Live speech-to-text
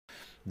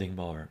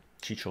Dingbauer,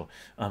 Chicho,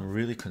 I'm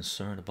really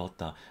concerned about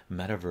the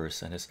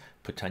metaverse and its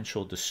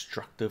potential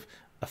destructive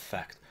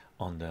effect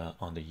on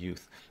the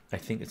youth. I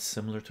think it's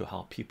similar to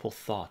how people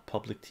thought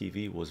public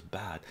TV was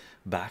bad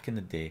back in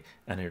the day,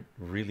 and it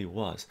really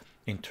was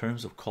in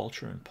terms of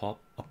culture and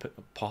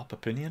pop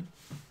opinion,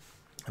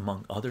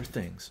 among other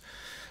things.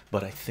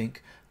 But I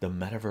think the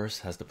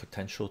metaverse has the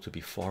potential to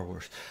be far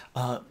worse.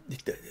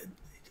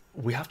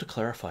 We have to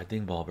clarify,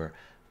 Dingbobber,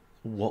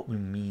 what we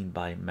mean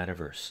by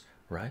metaverse,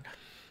 right?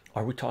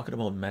 Are we talking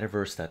about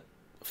metaverse that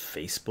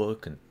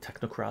Facebook and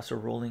technocrats are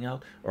rolling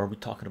out, or are we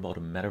talking about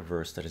a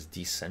metaverse that is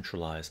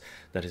decentralized,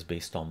 that is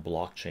based on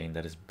blockchain,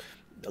 that is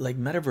like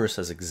metaverse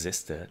has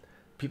existed?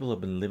 People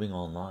have been living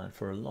online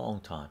for a long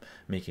time,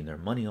 making their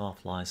money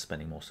offline,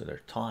 spending most of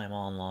their time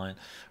online,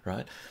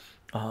 right?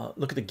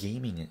 Look at the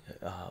gaming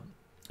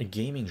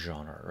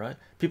genre, right?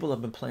 People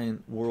have been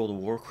playing World of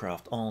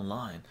Warcraft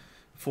online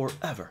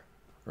forever,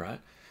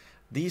 right?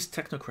 These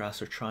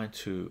technocrats are trying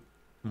to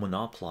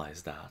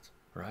monopolize that,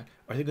 right?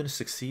 Are they going to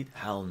succeed?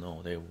 Hell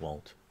no, they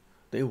won't.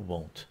 They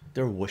won't.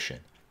 They're wishing,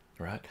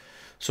 right?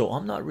 So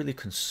I'm not really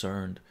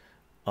concerned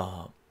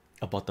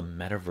about the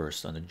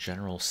metaverse and the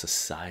general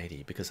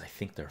society, because I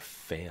think they're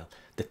fail.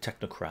 The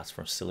technocrats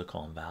from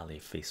Silicon Valley,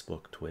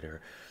 Facebook,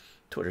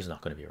 Twitter's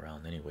not going to be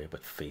around anyway,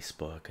 but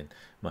Facebook and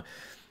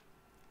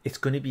it's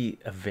going to be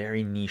a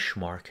very niche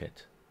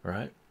market,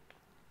 right?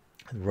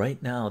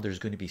 Right now there's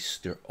going to be,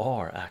 there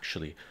are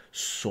actually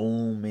so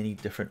many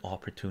different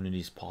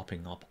opportunities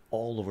popping up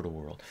all over the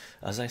world.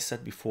 As I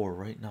said before,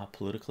 right now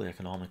politically,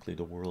 economically,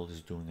 the world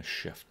is doing a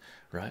shift,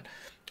 right?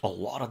 A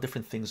lot of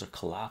different things are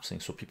collapsing,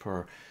 so people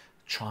are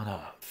trying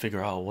to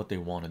figure out what they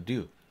want to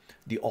do.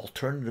 The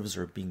alternatives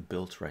are being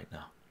built right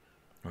now,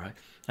 right?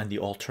 And the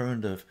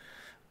alternative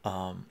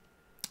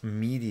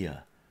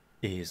media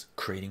is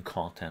creating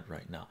content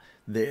right now.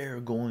 They're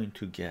going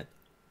to get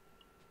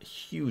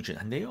huge,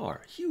 and they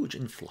are huge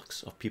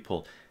influx of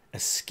people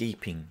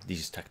escaping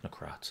these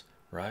technocrats,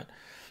 right?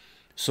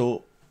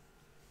 So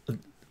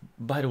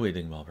by the way,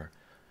 Dingwalber,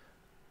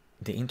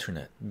 the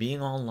internet,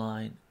 being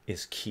online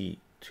is key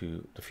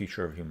to the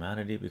future of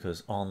humanity,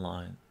 because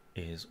online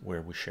is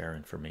where we share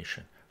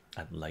information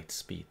at light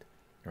speed,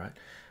 right?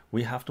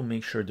 We have to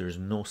make sure there's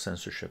no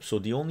censorship. So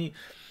the only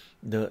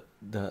the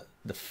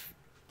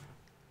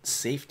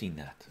safety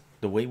net,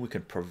 the way we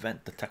can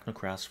prevent the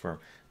technocrats from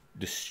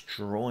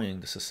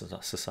destroying the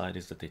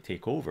societies that they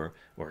take over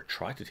or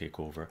try to take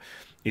over,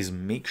 is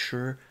make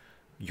sure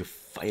you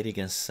fight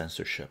against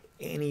censorship.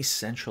 Any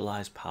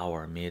centralized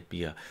power, may it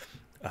be a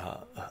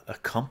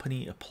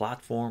company, a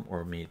platform,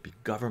 or may it be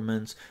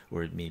governments,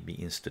 or it may be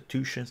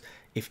institutions,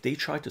 if they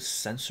try to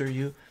censor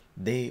you,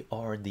 they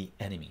are the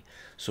enemy.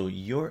 So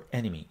your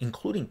enemy,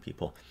 including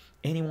people,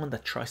 anyone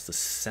that tries to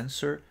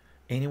censor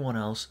anyone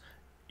else,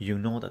 you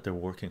know that they're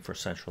working for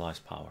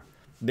centralized power.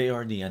 They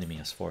are the enemy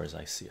as far as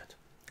I see it,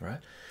 right?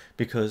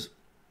 Because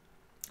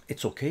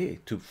it's okay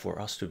to, for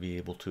us to be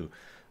able to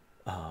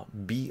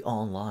be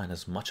online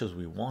as much as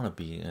we want to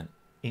be and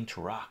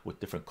interact with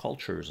different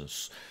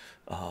cultures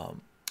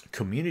and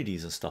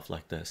communities and stuff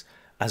like this,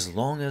 as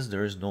long as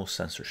there is no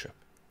censorship,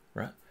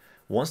 right?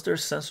 Once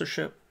there's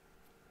censorship,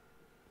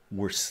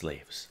 we're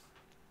slaves,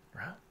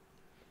 right?